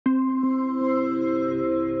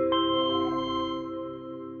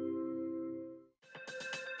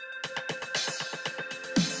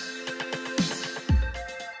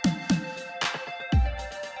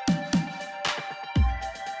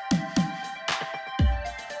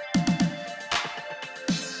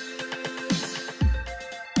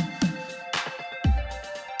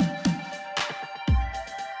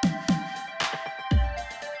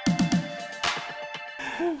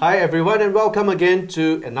Hi everyone and welcome again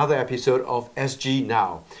to another episode of SG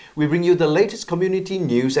Now. We bring you the latest community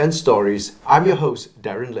news and stories. I'm your host,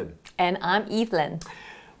 Darren Lim. And I'm Evelyn.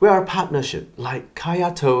 We are a partnership like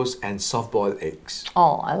kaya toast and soft-boiled eggs.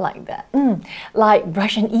 Oh, I like that. Like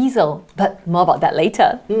brush and easel, but more about that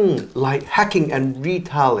later. Like hacking and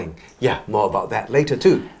retailing. Yeah, more about that later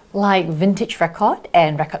too. Like vintage record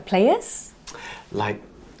and record players. Like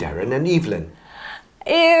Darren and Evelyn.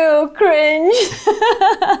 Ew, cringe.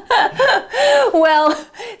 Well,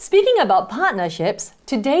 speaking about partnerships,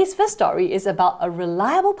 today's first story is about a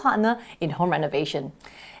reliable partner in home renovation.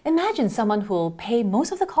 Imagine someone who will pay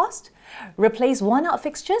most of the cost, replace worn-out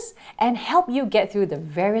fixtures, and help you get through the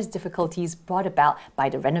various difficulties brought about by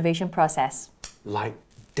the renovation process. Like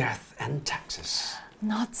death and taxes.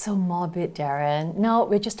 Not so morbid, Darren. No,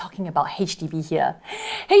 we're just talking about HDB here.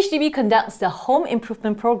 HDB conducts the Home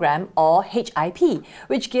Improvement Program, or HIP,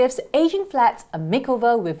 which gives aging flats a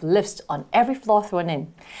makeover with lifts on every floor thrown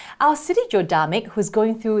in. Our CityJo Dharmhik, who's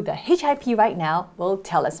going through the HIP right now, will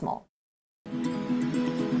tell us more.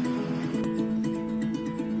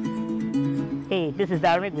 Hey, this is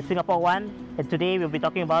Darren with Singapore One, and today we'll be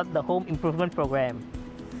talking about the Home Improvement Program.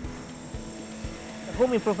 The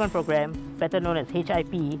Home Improvement Program, better known as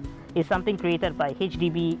HIP, is something created by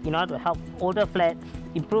HDB in order to help older flats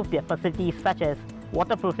improve their facilities such as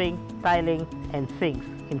waterproofing, tiling, and sinks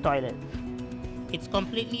in toilets. It's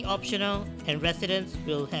completely optional and residents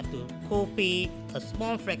will have to co-pay a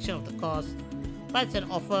small fraction of the cost, but it's an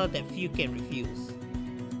offer that few can refuse.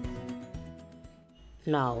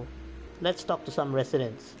 Now, let's talk to some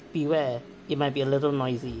residents. Beware, it might be a little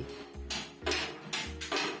noisy.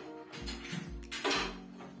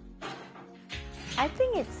 I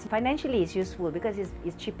think financially it's useful because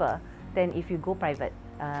it's cheaper than if you go private.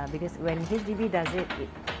 Because when HDB does it,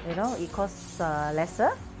 it costs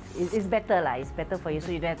lesser. It's better lah. It's better for you,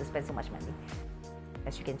 so you don't have to spend so much money.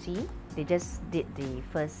 As you can see, they just did the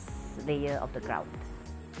first layer of the ground.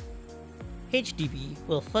 HDB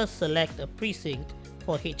will first select a precinct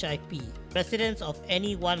for HIP. Residents of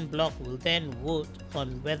any one block will then vote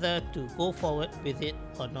on whether to go forward with it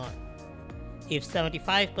or not. If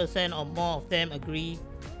 75% or more of them agree,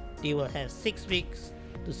 they will have 6 weeks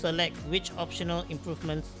to select which optional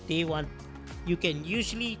improvements they want. You can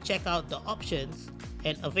usually check out the options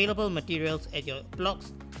and available materials at your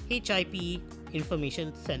block's HIP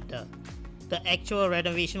Information Center. The actual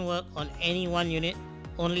renovation work on any one unit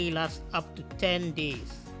only lasts up to 10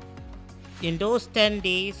 days. In those 10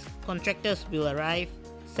 days, contractors will arrive,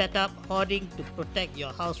 set up hoarding to protect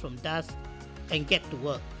your house from dust, and get to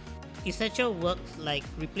work. Essential works like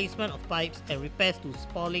replacement of pipes and repairs to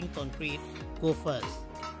spalling concrete go first,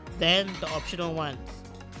 then the optional ones,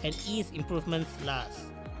 and ease improvements last.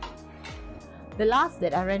 The last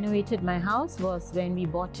that I renovated my house was when we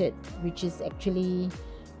bought it, which is actually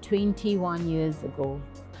 21 years ago.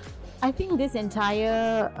 I think this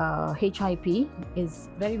entire HIP is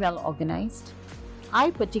very well organized. I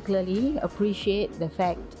particularly appreciate the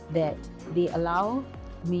fact that they allow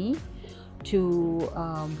me to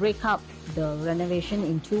break up the renovation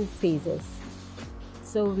in 2 phases.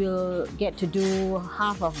 So we'll get to do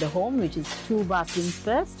half of the home, which is 2 bathrooms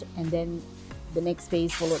first, and then the next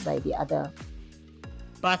phase followed by the other.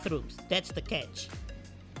 Bathrooms, that's the catch.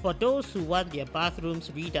 For those who want their bathrooms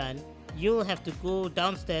redone, you'll have to go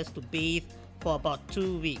downstairs to bathe for about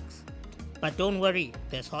 2 weeks. But don't worry,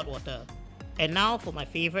 there's hot water. And now for my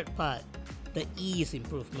favorite part, the ease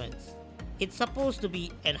improvements. It's supposed to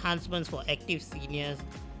be enhancements for active seniors,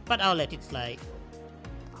 but I'll let it slide.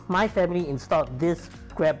 My family installed this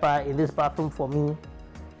grab bar in this bathroom for me,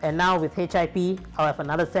 and now with HIP, I'll have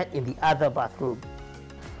another set in the other bathroom.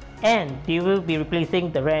 And they will be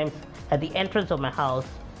replacing the ramps at the entrance of my house,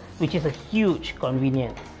 which is a huge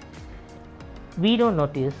convenience. We don't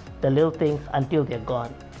notice the little things until they're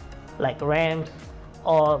gone, like ramps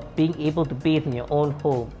or being able to bathe in your own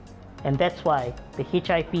home. And that's why the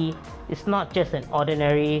HIP is not just an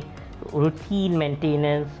ordinary routine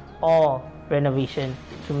maintenance or renovation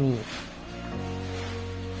to me.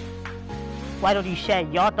 Why don't you share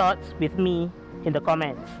your thoughts with me in the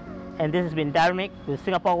comments? And this has been Dharmhik with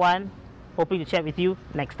Singapore One, hoping to chat with you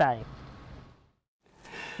next time.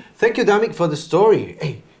 Thank you, Dharmhik, for the story.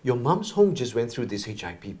 Hey, your mum's home just went through this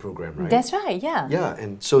HIP program, right? That's right, yeah. Yeah,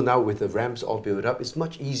 and so now with the ramps all built up, it's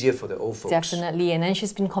much easier for the old folks. Definitely, and then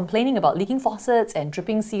she's been complaining about leaking faucets and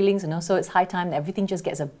dripping ceilings, so it's high time that everything just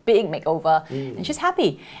gets a big makeover, and she's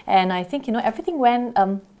happy. And I think, everything went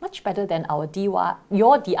much better than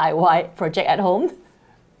your DIY project at home.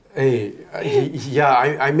 Hey,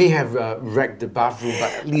 yeah, I may have wrecked the bathroom,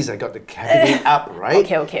 but at least I got the cabinet up,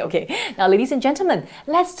 right? Okay. Now, ladies and gentlemen,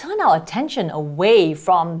 let's turn our attention away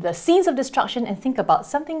from the scenes of destruction and think about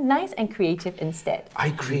something nice and creative instead. I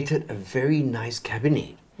created a very nice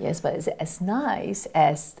cabinet. Yes, but is it as nice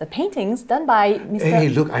as the paintings done by Mr. Hey,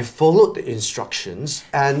 look, I followed the instructions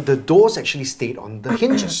and the doors actually stayed on the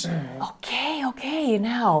hinges. Okay,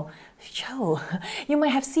 now, Joe, you might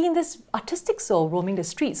have seen this artistic soul roaming the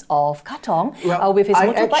streets of Katong with his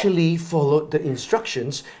motorbike. I actually followed the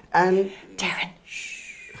instructions and... Darren,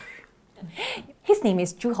 shh. His name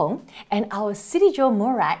is Zhu Hong, and our CityJo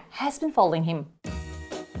Morag has been following him.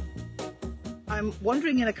 I'm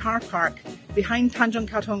wandering in a car park behind Tanjung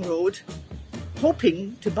Katong Road,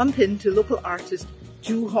 hoping to bump into local artist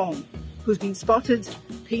Zhu Hong, who's been spotted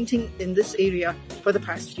painting in this area for the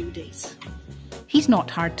past few days. He's not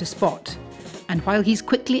hard to spot, and while he's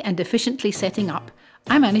quickly and efficiently setting up,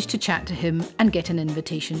 I managed to chat to him and get an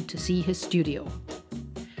invitation to see his studio.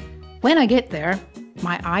 When I get there,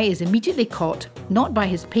 my eye is immediately caught not by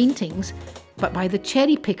his paintings, but by the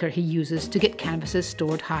cherry picker he uses to get canvases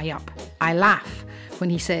stored high up. I laugh when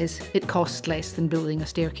he says it costs less than building a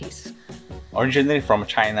staircase. Originally from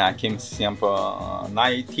China, I came to Singapore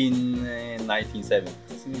 1997.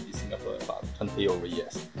 In Singapore about 20 over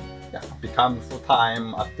years. Yeah, become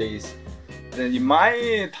full-time artist. In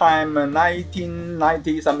my time,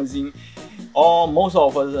 1990 something, most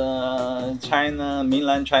of China,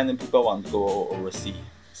 mainland China people want to go overseas.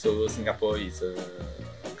 So Singapore is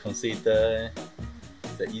considered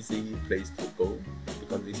the easy place to go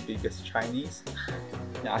because they speak Chinese.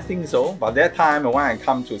 Yeah, I think so. But that time when I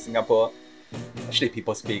come to Singapore, actually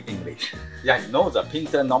people speak English. Yeah, you know the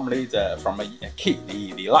painter normally from a kid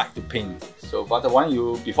they like to paint. So but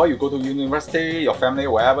before you go to university, your family,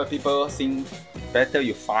 wherever people think better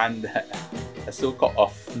you find a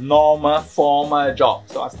so-called normal formal job.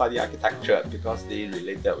 So I study architecture because they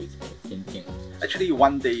related with painting. Actually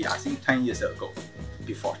one day, I think 10 years ago,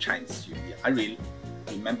 before Chinese New Year, I really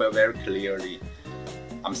remember very clearly.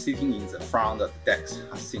 I'm sitting in the front of the desk.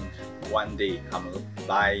 I think one day I'm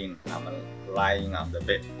lying on the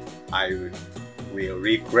bed. I will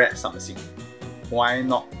regret something. Why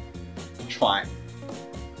not try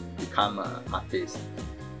become an artist?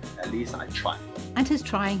 At least I try. And his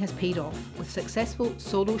trying has paid off with successful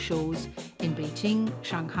solo shows in Beijing,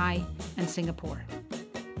 Shanghai, and Singapore.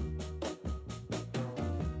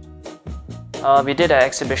 We did an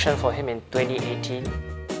exhibition for him in 2018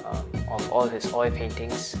 of all his oil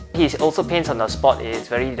paintings. He also paints on the spot. It's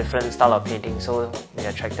very different style of painting, so we are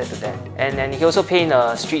attracted to that. And then he also paints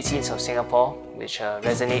street scenes of Singapore, which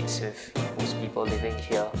resonates with most people living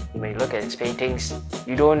here. When you look at his paintings,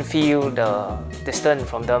 you don't feel the distance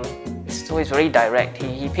from them. So it's very direct.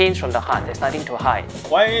 He paints from the heart. There's nothing to hide.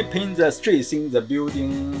 Why paint the street scene, the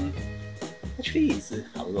building? Actually,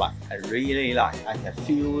 I really like. I can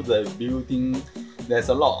feel the building. There's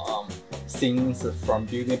a lot of things from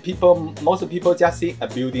building. Most people just see a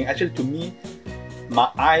building. Actually, to me,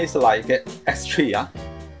 my eyes like X-ray.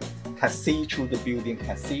 Can see through the building,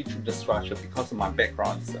 can see through the structure because my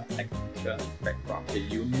background is an architecture background.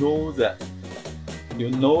 You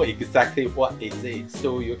know exactly what it is,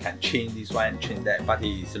 so you can change this one, change that, but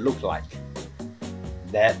it looks like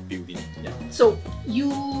that building. Yeah. So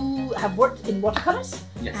you have worked in watercolors,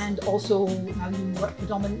 yes, and also now you work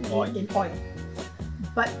predominantly in oil.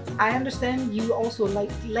 But I understand you also like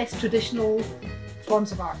less traditional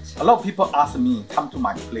forms of art. A lot of people ask me, come to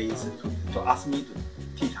my place to ask me to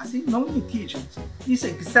teach. I say, no need to teach. It's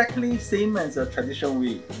exactly same as a traditional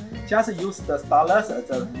way. Just use the stylus as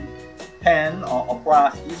a pen or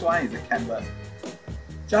brush. This one is a canvas.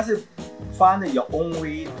 Just find your own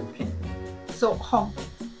way to paint. So Hong,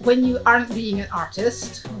 when you aren't being an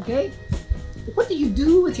artist, okay, what do you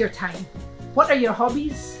do with your time? What are your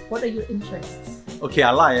hobbies? What are your interests? Okay,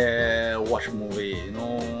 I like watch movie,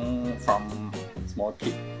 from small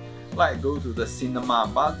kid. Like go to the cinema,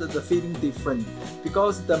 but the feeling different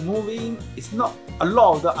because the movie is not a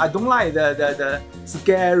lot. I don't like the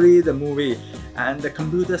scary the movie and the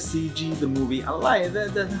computer CG the movie. I like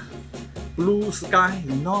the blue sky,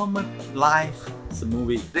 normal life the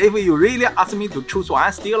movie. If you really ask me to choose one,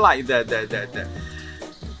 I still like the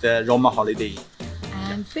Roma holiday.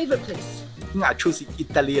 And favorite place? I choose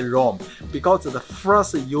Italy, Rome, because the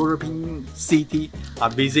first European city I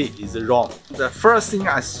visit is Rome. The first thing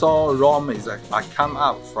I saw Rome is I come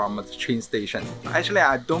out from the train station. Actually,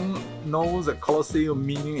 I don't know the Colosseum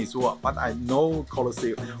meaning is what, but I know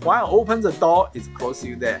Colosseum. When I open the door, it's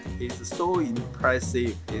Colosseum there. It's so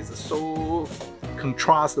impressive. It's so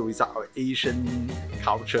contrast with our Asian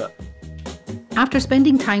culture. After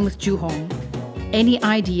spending time with Zhu Hong, any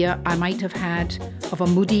idea I might have had of a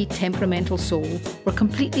moody, temperamental soul were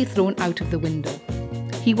completely thrown out of the window.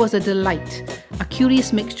 He was a delight, a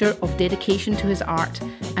curious mixture of dedication to his art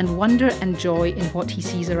and wonder and joy in what he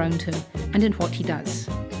sees around him and in what he does.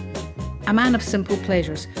 A man of simple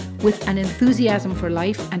pleasures, with an enthusiasm for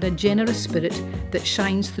life and a generous spirit that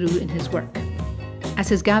shines through in his work. As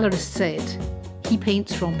his gallerist said, he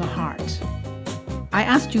paints from the heart. I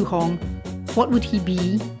asked Zhu Hong what would he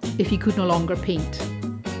be if he could no longer paint.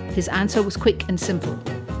 His answer was quick and simple.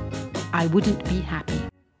 I wouldn't be happy.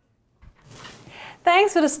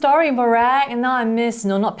 Thanks for the story, Morag. And now I miss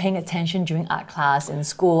not paying attention during art class in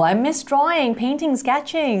school. I miss drawing, painting,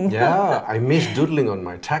 sketching. Yeah, I miss doodling on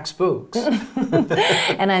my textbooks.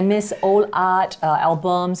 And I miss old art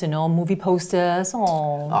albums, movie posters.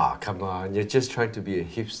 Oh. Ah, come on, you're just trying to be a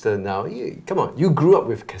hipster now. Come on, you grew up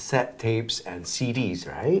with cassette tapes and CDs,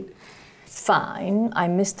 right? Fine. I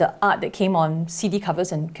miss the art that came on CD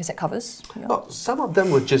covers and cassette covers. Yeah. Oh, some of them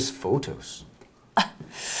were just photos.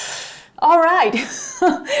 All right.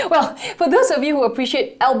 Well, for those of you who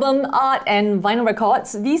appreciate album art and vinyl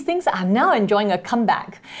records, these things are now enjoying a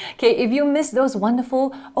comeback. Okay, if you miss those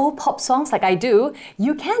wonderful old pop songs like I do,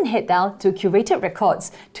 you can head down to Curated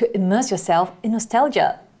Records to immerse yourself in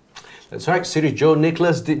nostalgia. That's right, CityJo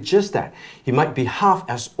Nicholas did just that. He might be half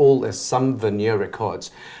as old as some veneer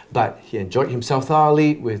records, but he enjoyed himself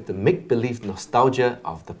thoroughly with the make-believe nostalgia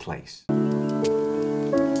of the place.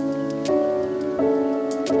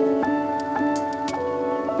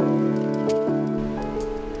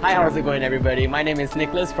 Hi, how's it going everybody? My name is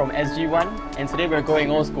Nicholas from SG1 and today we're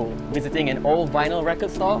going old school, visiting an old vinyl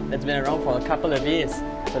record store that's been around for a couple of years.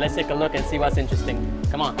 So let's take a look and see what's interesting.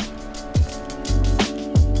 Come on.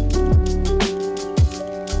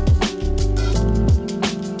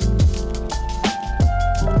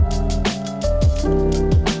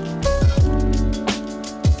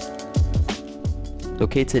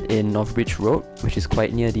 Located in North Bridge Road, which is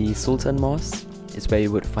quite near the Sultan Mosque, is where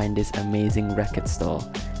you would find this amazing record store.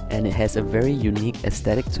 And it has a very unique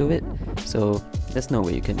aesthetic to it, so there's no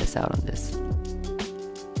way you can miss out on this.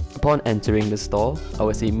 Upon entering the store, I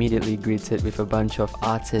was immediately greeted with a bunch of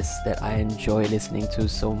artists that I enjoy listening to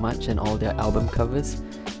so much and all their album covers,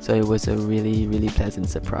 so it was a really pleasant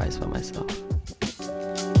surprise for myself.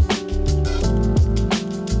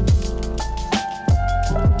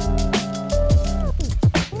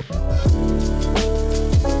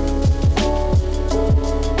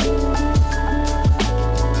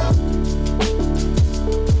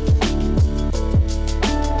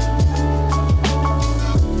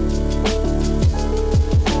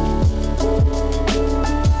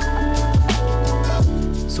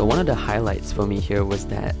 So one of the highlights for me here was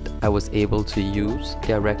that I was able to use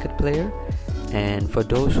their record player, and for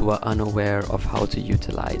those who are unaware of how to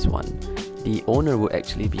utilize one, the owner will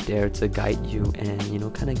actually be there to guide you and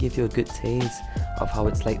kind of give you a good taste of how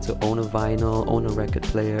it's like to own a vinyl, own a record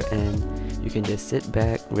player, and you can just sit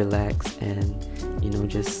back, relax, and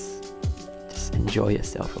just enjoy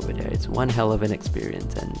yourself over there. It's one hell of an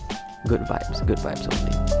experience and good vibes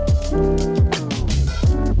only.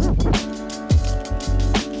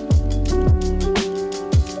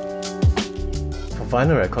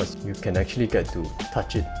 Vinyl records, you can actually get to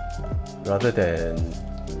touch it rather than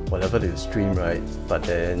whatever you stream, right? But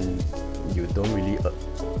then you don't really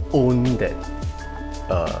own that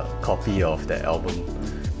copy of the album.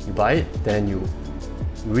 You buy it, then you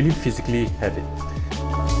really physically have it.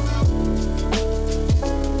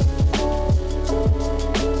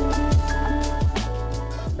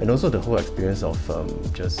 And also the whole experience of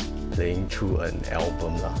just playing through an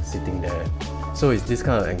album, sitting there. So it's this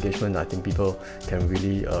kind of engagement I think people can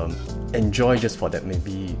really enjoy just for that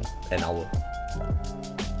maybe an hour.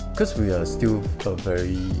 Because we are still a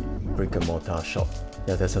very brick and mortar shop.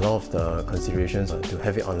 Yeah, there's a lot of the considerations to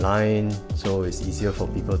have it online, so it's easier for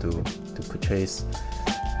people to purchase.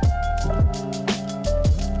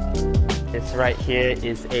 This right here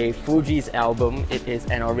is a Fuji's album. It is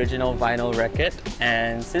an original vinyl record,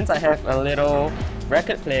 and since I have a little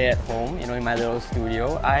record player at home, in my little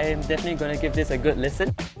studio, I'm definitely going to give this a good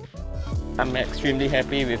listen. I'm extremely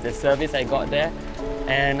happy with the service I got there,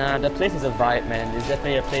 and the place is a vibe, man. It's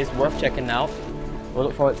definitely a place worth checking out. We'll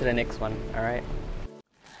look forward to the next one, alright?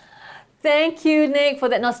 Thank you, Nick, for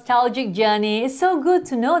that nostalgic journey. It's so good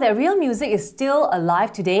to know that real music is still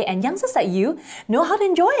alive today and youngsters like you know how to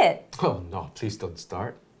enjoy it. Oh no, please don't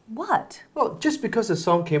start. What? Well, just because a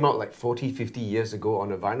song came out like 40, 50 years ago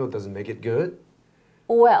on a vinyl doesn't make it good.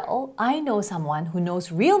 Well, I know someone who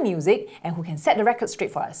knows real music and who can set the record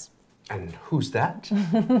straight for us. And who's that?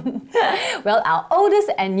 Well, our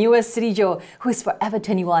oldest and newest CityJo, who is forever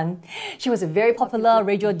 21. She was a very popular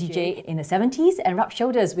radio DJ in the 70s and rubbed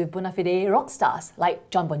shoulders with bona fide rock stars like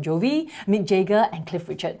John Bon Jovi, Mick Jagger and Cliff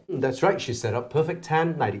Richard. That's right, she set up Perfect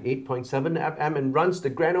 10, 98.7 FM and runs the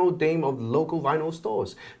grand old dame of local vinyl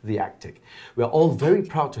stores, The Attic. We're all very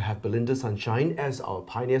proud to have Belinda Sunshine as our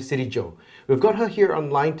pioneer CityJo. We've got her here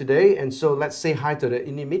online today, and so let's say hi to the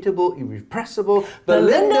inimitable, irrepressible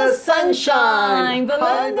Belinda Sunshine! Belinda!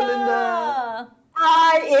 Hi, Belinda!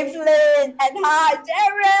 Hi, Evelyn! And hi,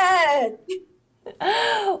 Darren!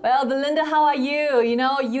 Well, Belinda, how are you? You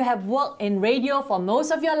know, you have worked in radio for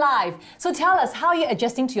most of your life. So tell us how you're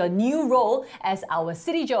adjusting to your new role as our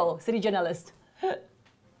CityJo journalist.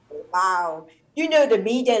 Wow. You know, the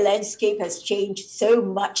media landscape has changed so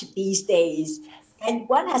much these days. Yes. And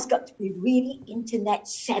one has got to be really internet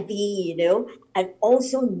savvy, you know, and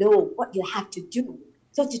also know what you have to do.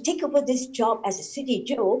 So to take over this job as a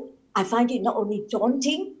CityJo, I find it not only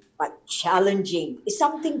daunting, but challenging. It's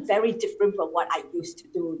something very different from what I used to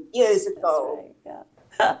do years ago. Right,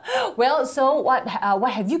 yeah. Well, so what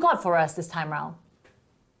have you got for us this time around?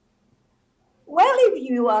 Well, if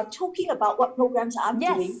you are talking about what programs I'm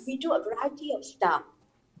doing, we do a variety of stuff.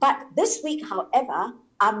 But this week, however,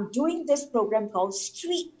 I'm doing this program called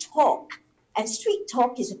Street Talk. And Street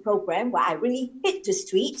Talk is a program where I really hit the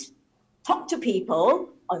streets, talk to people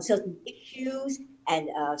on certain issues and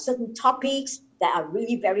certain topics that are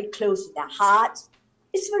really very close to their hearts.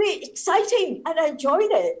 It's very exciting and I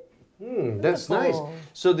enjoyed it. That's nice.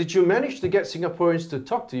 So did you manage to get Singaporeans to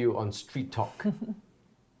talk to you on Street Talk?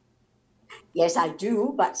 Yes, I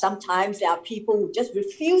do, but sometimes there are people who just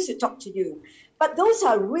refuse to talk to you. But those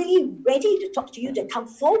are really ready to talk to you, they come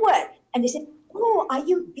forward and they say, oh, are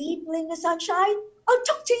you the Belinda Sunshine? I'll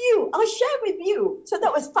talk to you, I'll share with you. So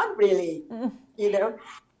that was fun, really, you know.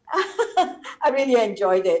 I really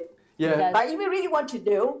enjoyed it. Yeah. But if you really want to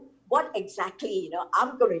know what exactly, you know,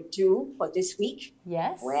 I'm going to do for this week,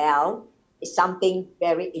 well, it's something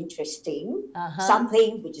very interesting,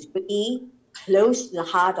 something which is really close to the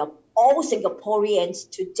heart of all Singaporeans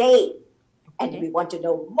today. And if you want to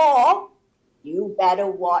know more, you better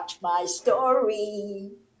watch my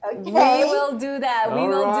story. Okay? We will do that. We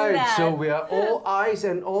will do that. So we are all eyes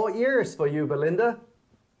and all ears for you, Belinda.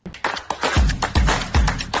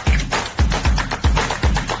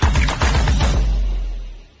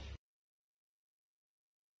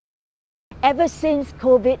 Ever since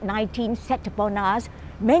COVID-19 set upon us,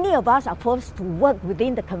 many of us are forced to work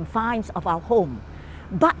within the confines of our home.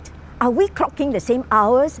 But are we clocking the same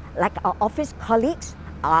hours like our office colleagues?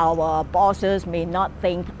 Our bosses may not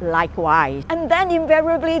think likewise. And then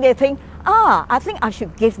invariably they think, I think I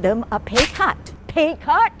should give them a pay cut. Pay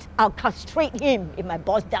cut? I'll castrate him if my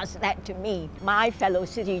boss does that to me. My fellow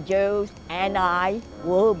CityJos and I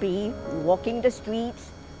will be walking the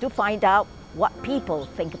streets to find out what people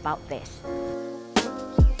think about this.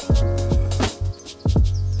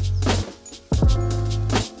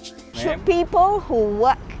 Should people who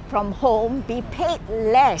work from home be paid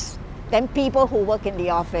less than people who work in the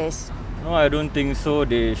office? No, I don't think so.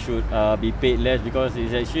 They should be paid less because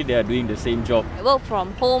it's actually they are doing the same job. Work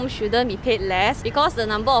from home shouldn't be paid less because the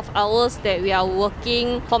number of hours that we are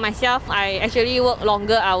working, for myself, I actually work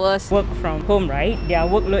longer hours. Work from home, right? Their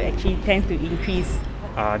workload actually tends to increase.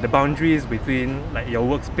 The boundaries between like your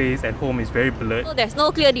workspace and home is very blurred. So there's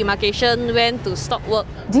no clear demarcation when to stop work.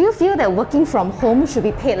 Do you feel that working from home should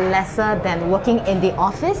be paid lesser than working in the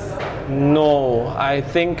office? No, I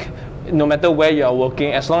think no matter where you are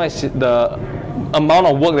working, as long as the amount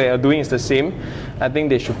of work that you're doing is the same, I think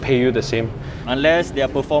they should pay you the same. Unless their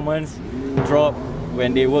performance drop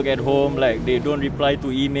when they work at home, like they don't reply to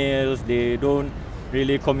emails, they don't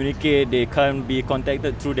really communicate, they can't be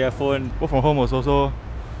contacted through their phone. Work from home was also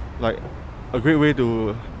like a great way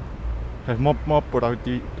to have more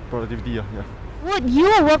productivity. Yeah. Would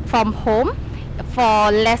you work from home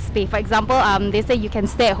for less pay? For example, they say you can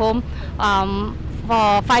stay at home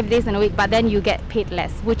for 5 days in a week, but then you get paid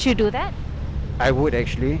less. Would you do that? I would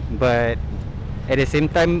actually, but at the same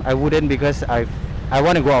time, I wouldn't because I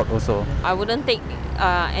want to go out also. I wouldn't take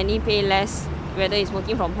any pay less, whether it's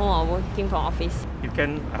working from home or working from office. You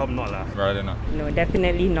can, I hope not lah. Rather not. No,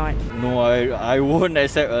 definitely not. No, I won't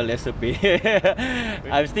accept a lesser pay.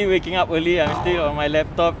 I'm still waking up early, I'm still on my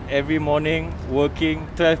laptop every morning, working.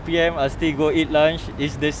 12 PM, I'll still go eat lunch.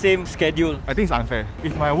 It's the same schedule. I think it's unfair.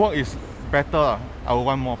 If my work is better, I will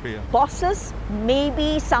want more pay. Bosses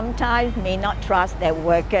maybe sometimes may not trust their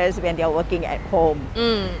workers when they're working at home.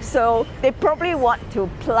 So they probably want to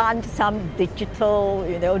plant some digital,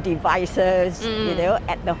 devices,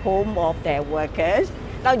 at the home of their workers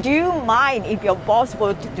Now, do you mind if your boss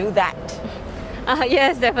were to do that?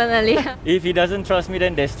 Yes, definitely. If he doesn't trust me,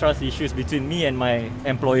 then there's trust issues between me and my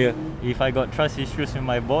employer. If I got trust issues with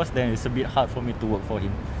my boss, then it's a bit hard for me to work for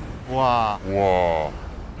him. Wow.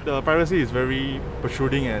 The privacy is very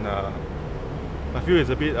protruding, and I feel it's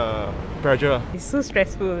a bit pressure. It's so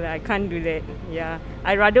stressful. I can't do that. Yeah,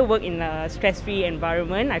 I'd rather work in a stress-free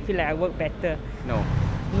environment. I feel like I work better.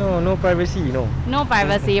 No privacy, No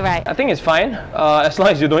privacy, right? I think it's fine, as long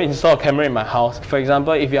as you don't install a camera in my house. For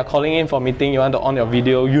example, if you're calling in for a meeting, you want to on your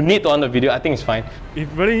video, you need to on the video, I think it's fine. If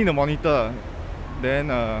really need a monitor, then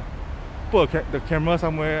put the camera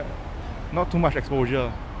somewhere, not too much exposure.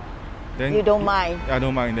 Then You don't mind? I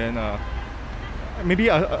don't mind. Then maybe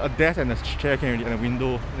a desk and a chair and a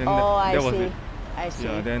window. Then that was it. I see.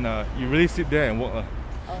 Yeah, then you really sit there and work.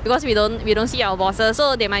 Because we don't see our bosses,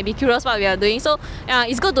 so they might be curious what we are doing. So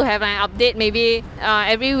it's good to have an update maybe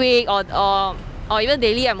every week or even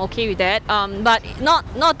daily. I'm okay with that. But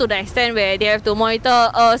not to the extent where they have to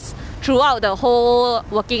monitor us throughout the whole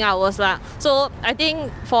working hours lah. So I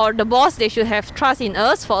think for the boss, they should have trust in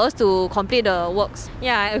us for us to complete the works.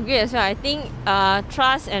 Yeah, I agree as well. I think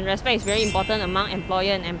trust and respect is very important among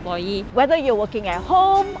employer and employee. Whether you're working at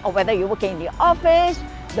home or whether you're working in the office,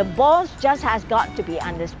 the boss just has got to be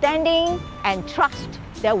understanding and trust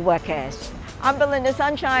their workers. I'm Belinda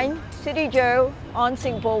Sunshine, CityJo on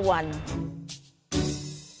Singapore One.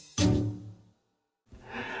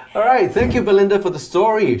 All right, thank you, Belinda, for the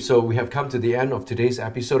story. So we have come to the end of today's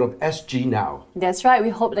episode of SG Now. That's right. We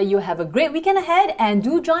hope that you have a great weekend ahead, and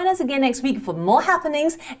do join us again next week for more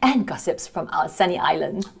happenings and gossips from our sunny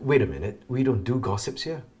island. Wait a minute, we don't do gossips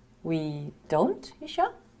here? We don't? You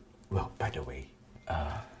sure? Well, by the way,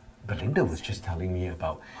 Belinda was just telling me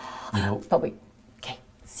about, But wait. Okay,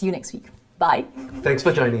 see you next week. Bye. Thanks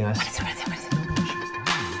for joining us.